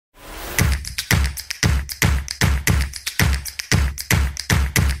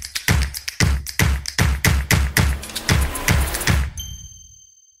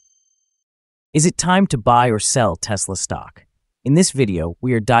Is it time to buy or sell Tesla stock? In this video,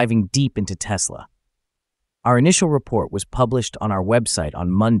 we are diving deep into Tesla. Our initial report was published on our website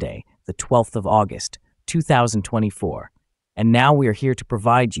on Monday, the 12th of August, 2024, and now we are here to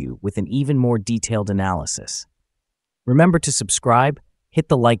provide you with an even more detailed analysis. Remember to subscribe, hit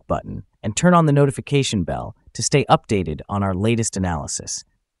the like button, and turn on the notification bell to stay updated on our latest analysis.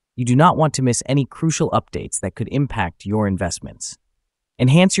 You do not want to miss any crucial updates that could impact your investments.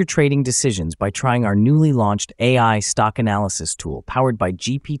 Enhance your trading decisions by trying our newly launched AI stock analysis tool powered by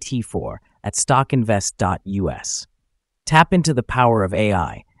GPT-4 at StockInvest.us. Tap into the power of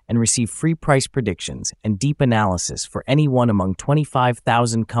AI and receive free price predictions and deep analysis for any one among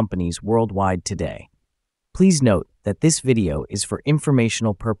 25,000 companies worldwide today. Please note that this video is for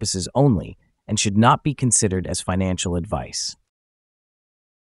informational purposes only and should not be considered as financial advice.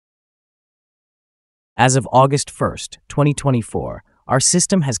 As of August 1st, 2024, our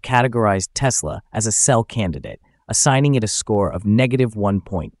system has categorized Tesla as a sell candidate, assigning it a score of negative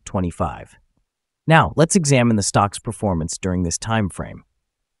 1.25. Now, let's examine the stock's performance during this time frame.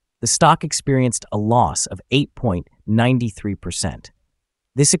 The stock experienced a loss of 8.93%.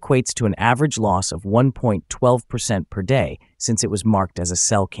 This equates to an average loss of 1.12% per day since it was marked as a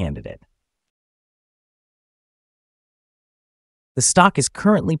sell candidate. The stock is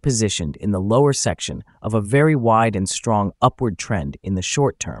currently positioned in the lower section of a very wide and strong upward trend in the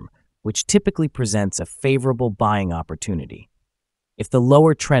short term, which typically presents a favorable buying opportunity. If the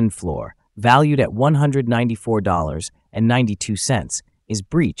lower trend floor, valued at $194.92, is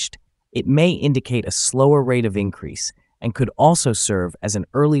breached, it may indicate a slower rate of increase and could also serve as an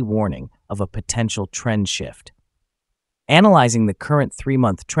early warning of a potential trend shift. Analyzing the current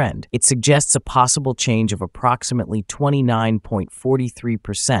 3-month trend, it suggests a possible change of approximately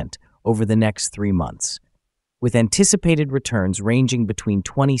 29.43% over the next 3 months, with anticipated returns ranging between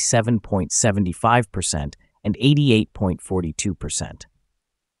 27.75% and 88.42%.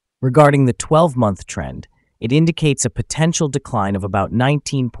 Regarding the 12-month trend, it indicates a potential decline of about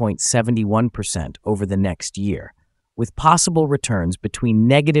 19.71% over the next year, with possible returns between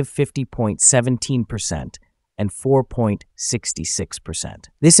negative 50.17% and 4.66%.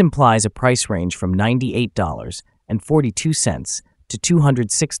 This implies a price range from $98.42 to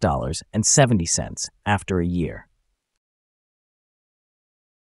 $206.70 after a year.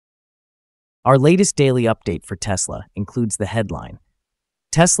 Our latest daily update for Tesla includes the headline: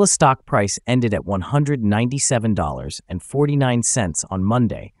 Tesla stock price ended at $197.49 on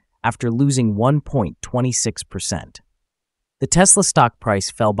Monday after losing 1.26%. The Tesla stock price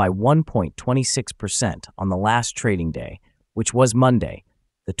fell by 1.26% on the last trading day, which was Monday,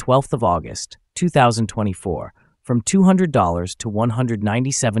 the 12th of August, 2024, from $200 to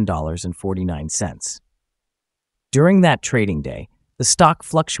 $197.49. During that trading day, the stock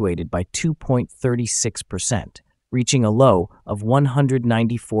fluctuated by 2.36%, reaching a low of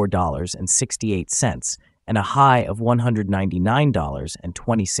 $194.68 and a high of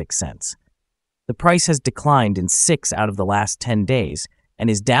 $199.26. The price has declined in 6 out of the last 10 days and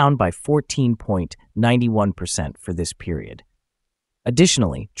is down by 14.91% for this period.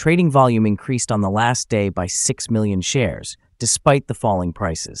 Additionally, trading volume increased on the last day by 6 million shares, despite the falling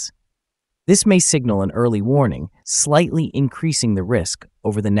prices. This may signal an early warning, slightly increasing the risk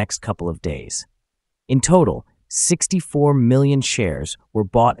over the next couple of days. In total, 64 million shares were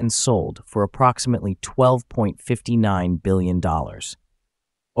bought and sold for approximately $12.59 billion.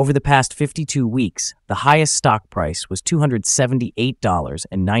 Over the past 52 weeks, the highest stock price was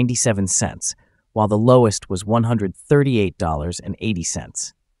 $278.97, while the lowest was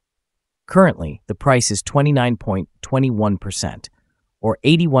 $138.80. Currently, the price is 29.21%, or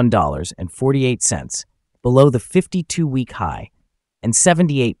 $81.48, below the 52-week high, and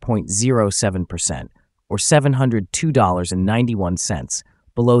 78.07%, or $702.91,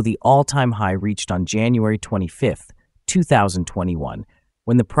 below the all-time high reached on January 25, 2021,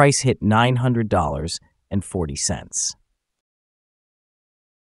 when the price hit $900.40.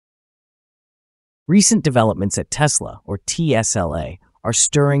 Recent developments at Tesla, or TSLA, are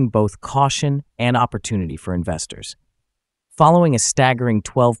stirring both caution and opportunity for investors. Following a staggering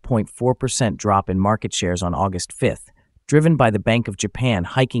 12.4% drop in market shares on August 5th, driven by the Bank of Japan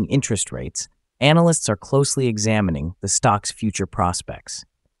hiking interest rates, analysts are closely examining the stock's future prospects.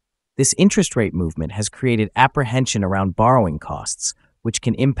 This interest rate movement has created apprehension around borrowing costs, which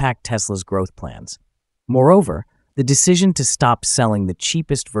can impact Tesla's growth plans. Moreover, the decision to stop selling the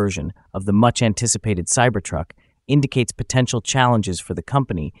cheapest version of the much-anticipated Cybertruck indicates potential challenges for the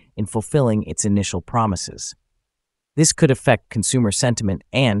company in fulfilling its initial promises. This could affect consumer sentiment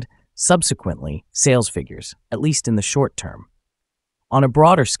and, subsequently, sales figures, at least in the short term. On a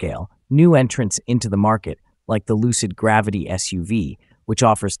broader scale, New entrants into the market, like the Lucid Gravity SUV, which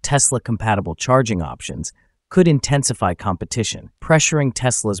offers Tesla-compatible charging options, could intensify competition, pressuring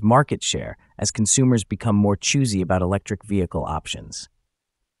Tesla's market share as consumers become more choosy about electric vehicle options.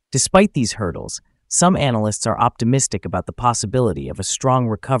 Despite these hurdles, some analysts are optimistic about the possibility of a strong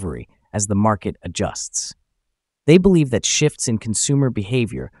recovery as the market adjusts. They believe that shifts in consumer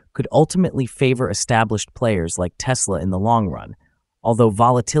behavior could ultimately favor established players like Tesla in the long run, although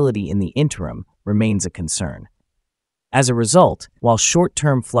volatility in the interim remains a concern. As a result, while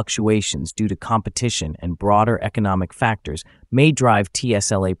short-term fluctuations due to competition and broader economic factors may drive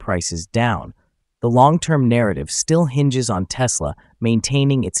TSLA prices down, the long-term narrative still hinges on Tesla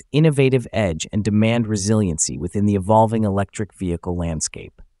maintaining its innovative edge and demand resiliency within the evolving electric vehicle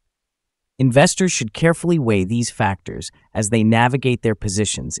landscape. Investors should carefully weigh these factors as they navigate their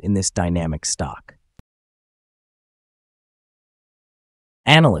positions in this dynamic stock.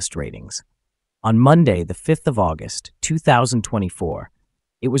 Analyst ratings. On Monday, the 5th of August, 2024,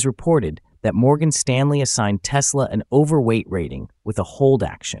 it was reported that Morgan Stanley assigned Tesla an overweight rating with a hold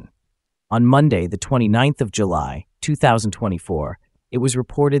action. On Monday, the 29th of July, 2024, it was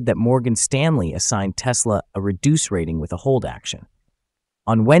reported that Morgan Stanley assigned Tesla a reduce rating with a hold action.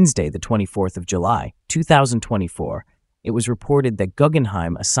 On Wednesday, the 24th of July, 2024, it was reported that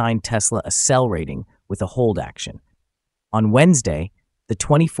Guggenheim assigned Tesla a sell rating with a hold action. On Wednesday, the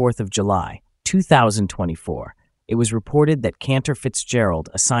 24th of July, 2024, it was reported that Cantor Fitzgerald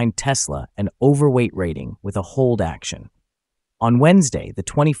assigned Tesla an overweight rating with a hold action. On Wednesday, the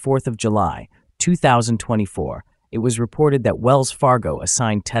 24th of July, 2024, it was reported that Wells Fargo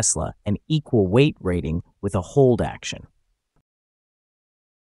assigned Tesla an equal weight rating with a hold action.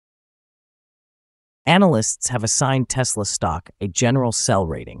 Analysts have assigned Tesla stock a general sell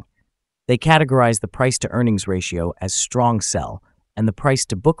rating. They categorize the price-to-earnings ratio as strong sell and the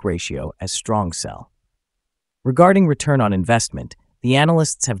price-to-book ratio as strong sell. Regarding return on investment, the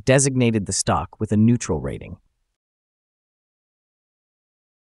analysts have designated the stock with a neutral rating.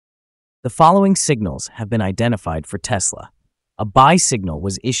 The following signals have been identified for Tesla. A buy signal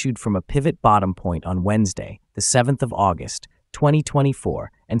was issued from a pivot bottom point on Wednesday, the 7th of August,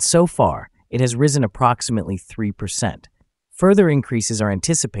 2024, and so far, it has risen approximately 3%. Further increases are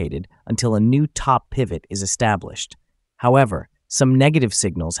anticipated until a new top pivot is established. However, some negative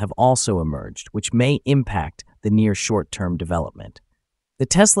signals have also emerged, which may impact the near short-term development. The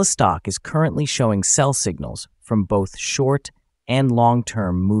Tesla stock is currently showing sell signals from both short and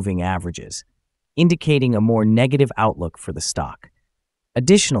long-term moving averages, indicating a more negative outlook for the stock.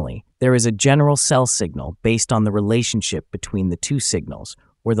 Additionally, there is a general sell signal based on the relationship between the two signals,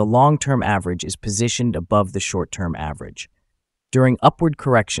 where the long-term average is positioned above the short-term average. During upward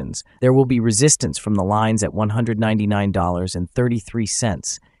corrections, there will be resistance from the lines at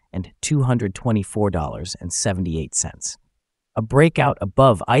 $199.33 and $224.78. A breakout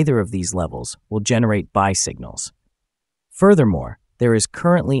above either of these levels will generate buy signals. Furthermore, there is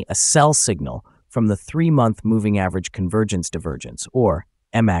currently a sell signal from the 3-month moving average convergence divergence, or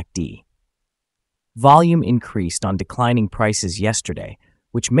MACD. Volume increased on declining prices yesterday,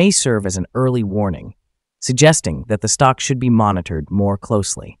 which may serve as an early warning, suggesting that the stock should be monitored more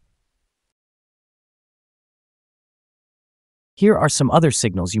closely. Here are some other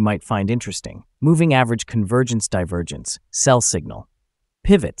signals you might find interesting. Moving average convergence divergence, sell signal.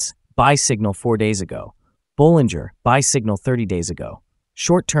 Pivots, buy signal 4 days ago. Bollinger, buy signal 30 days ago.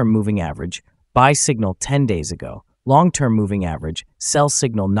 Short-term moving average, buy signal 10 days ago. Long-term moving average, sell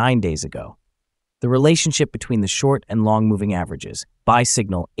signal 9 days ago. The relationship between the short and long moving averages, buy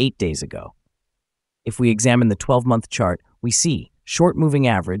signal 8 days ago. If we examine the 12-month chart, we see short moving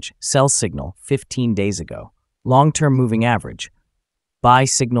average, sell signal 15 days ago. Long-term moving average, buy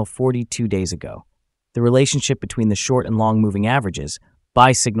signal 42 days ago. The relationship between the short and long moving averages,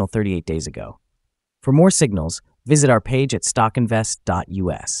 buy signal 38 days ago. For more signals, visit our page at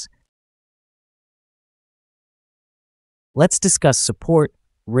StockInvest.us. Let's discuss support,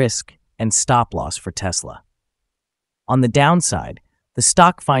 risk, and stop loss for Tesla. On the downside, the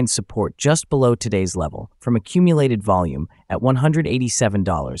stock finds support just below today's level from accumulated volume at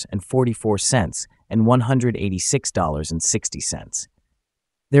 $187.44 and $186.60.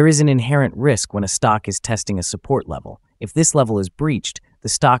 There is an inherent risk when a stock is testing a support level. If this level is breached, the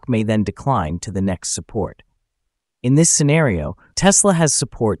stock may then decline to the next support. In this scenario, Tesla has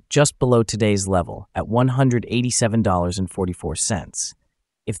support just below today's level at $187.44.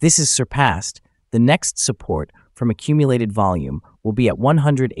 If this is surpassed, the next support from accumulated volume will be at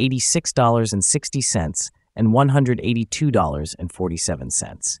 $186.60 and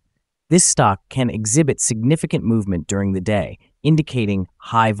 $182.47. This stock can exhibit significant movement during the day, indicating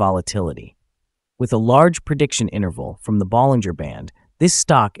high volatility. With a large prediction interval from the Bollinger Band, this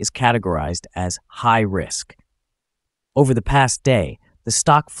stock is categorized as high risk. Over the past day, the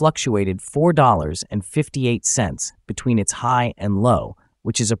stock fluctuated $4.58 between its high and low,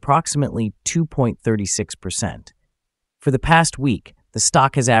 which is approximately 2.36%. For the past week, the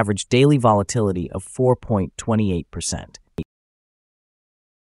stock has averaged daily volatility of 4.28%.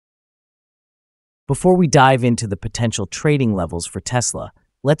 Before we dive into the potential trading levels for Tesla,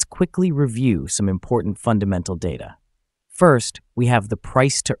 let's quickly review some important fundamental data. First, we have the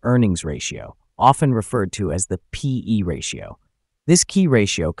price-to-earnings ratio, often referred to as the PE ratio. This key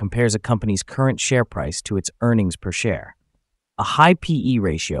ratio compares a company's current share price to its earnings per share. A high PE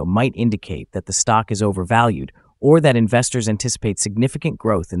ratio might indicate that the stock is overvalued or that investors anticipate significant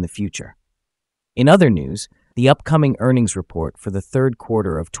growth in the future. In other news, the upcoming earnings report for the third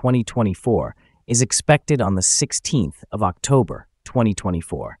quarter of 2024 is expected on the 16th of October,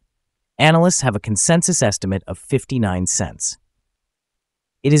 2024. Analysts have a consensus estimate of 59 cents.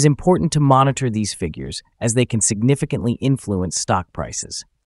 It is important to monitor these figures as they can significantly influence stock prices.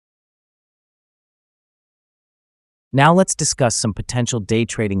 Now let's discuss some potential day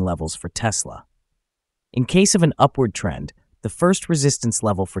trading levels for Tesla. In case of an upward trend, the first resistance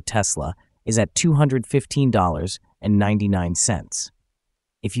level for Tesla is at $215.99.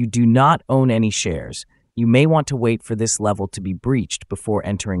 If you do not own any shares, you may want to wait for this level to be breached before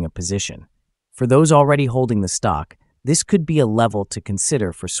entering a position. For those already holding the stock, this could be a level to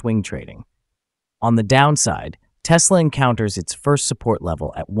consider for swing trading. On the downside, Tesla encounters its first support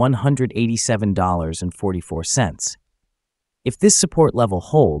level at $187.44. If this support level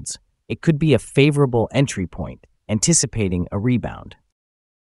holds, it could be a favorable entry point, anticipating a rebound.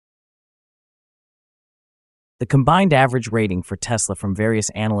 The combined average rating for Tesla from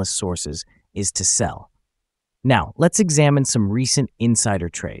various analyst sources is to sell. Now, let's examine some recent insider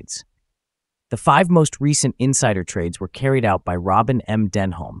trades. The 5 most recent insider trades were carried out by Robin M.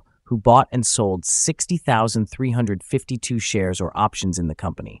 Denholm, who bought and sold 60,352 shares or options in the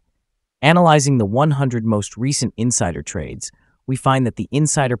company. Analyzing the 100 most recent insider trades, we find that the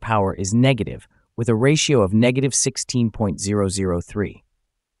insider power is negative, with a ratio of negative 16.003.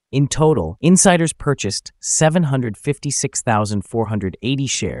 In total, insiders purchased 756,480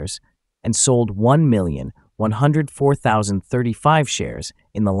 shares and sold 1,104,035 shares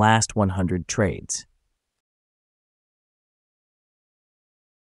in the last 100 trades.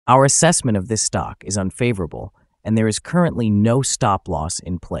 Our assessment of this stock is unfavorable, and there is currently no stop loss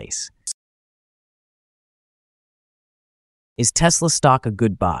in place. Is Tesla stock a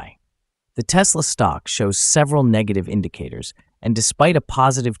good buy? The Tesla stock shows several negative indicators, and despite a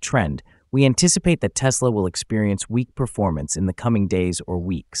positive trend, we anticipate that Tesla will experience weak performance in the coming days or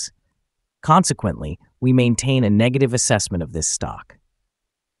weeks. Consequently, we maintain a negative assessment of this stock.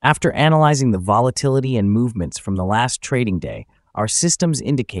 After analyzing the volatility and movements from the last trading day, our systems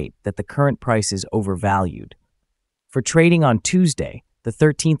indicate that the current price is overvalued. For trading on Tuesday, the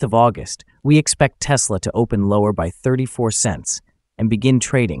 13th of August, we expect Tesla to open lower by 34 cents and begin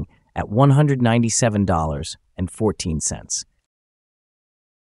trading at $197.14.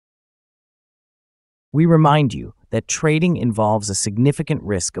 We remind you that trading involves a significant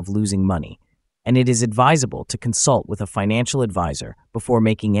risk of losing money, and it is advisable to consult with a financial advisor before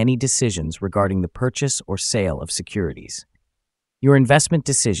making any decisions regarding the purchase or sale of securities. Your investment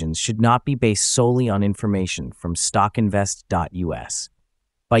decisions should not be based solely on information from StockInvest.us.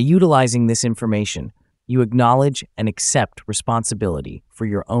 By utilizing this information, you acknowledge and accept responsibility for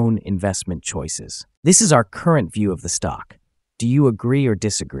your own investment choices. This is our current view of the stock. Do you agree or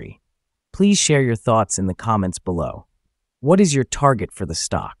disagree? Please share your thoughts in the comments below. What is your target for the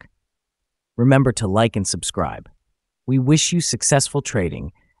stock? Remember to like and subscribe. We wish you successful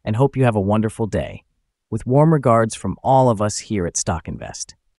trading and hope you have a wonderful day. With warm regards from all of us here at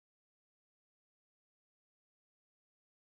StockInvest.